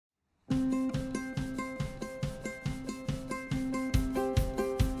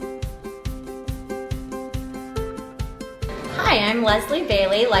Hi, I'm Leslie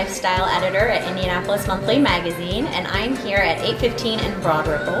Bailey, lifestyle editor at Indianapolis Monthly Magazine, and I'm here at 815 in Broad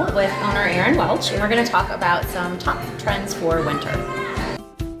Ripple with owner Erin Welch, and we're going to talk about some top trends for winter.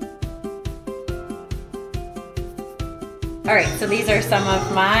 All right, so these are some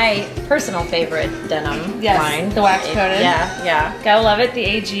of my personal favorite denim line. The wax coated. Yeah. Gotta love it, the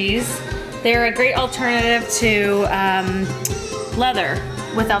AGs. They're a great alternative to leather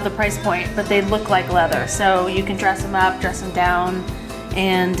without the price point, but they look like leather. So you can dress them up, dress them down,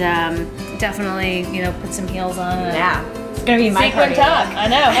 and definitely, you know, put some heels on. Yeah. It's gonna be my sequin party. tuck. I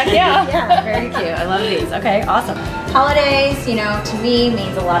know, heck yeah. Yeah, very cute. I love these. Okay, awesome. Holidays, you know, to me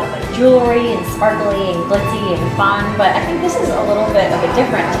means a lot of like jewelry and sparkly and glitzy and fun, but I think this is a little bit of a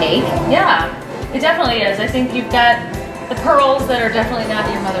different take. Yeah, it definitely is. I think you've got the pearls that are definitely not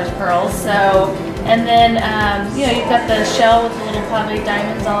your mother's pearls. So, and then you know, you've got the shell with the little probably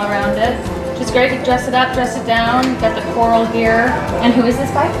diamonds all around it, which is great. You dress it up, dress it down. You've got the coral here. And who is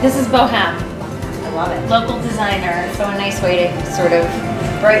this by? This is Bohem. I love it. Local designer. So a nice way to sort of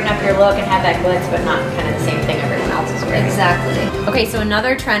brighten up your look and have that glitz, but not kind of the same thing everyone else is wearing. Exactly. Okay, so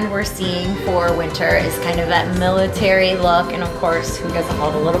another trend we're seeing for winter is kind of that military look, and of course, who doesn't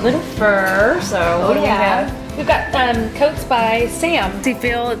love a little bit of fur? So what do we have? We've got coats by Sam. You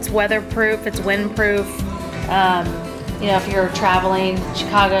feel it's weatherproof, it's windproof. You know, if you're traveling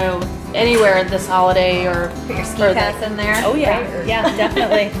Chicago, anywhere this holiday, or Put your ski hats in there. Oh yeah, right? yeah,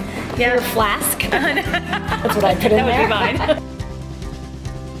 definitely. Yeah, Your flask. That's what I put in there. That would be mine.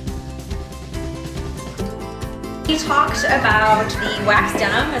 We talked about the wax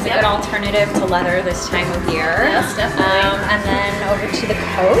denim as a good alternative to leather this time of year. Yes, definitely. And then over to the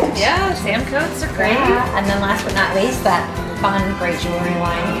coat. Yeah, Sam coats are great. Yeah. And then last but not least, that fun, great jewelry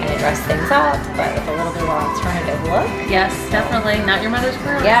line to kind of dress things up, but with a little bit more alternative look. Yes, definitely. Not your mother's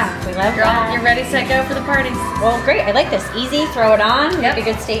pearls. Yeah, we love that. You're ready, set, go for the parties. Well, great. I like this. Easy, throw it on. Yep. Make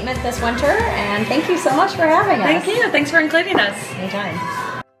a good statement this winter. And thank you so much for having us. Thank you. Thanks for including us. Anytime.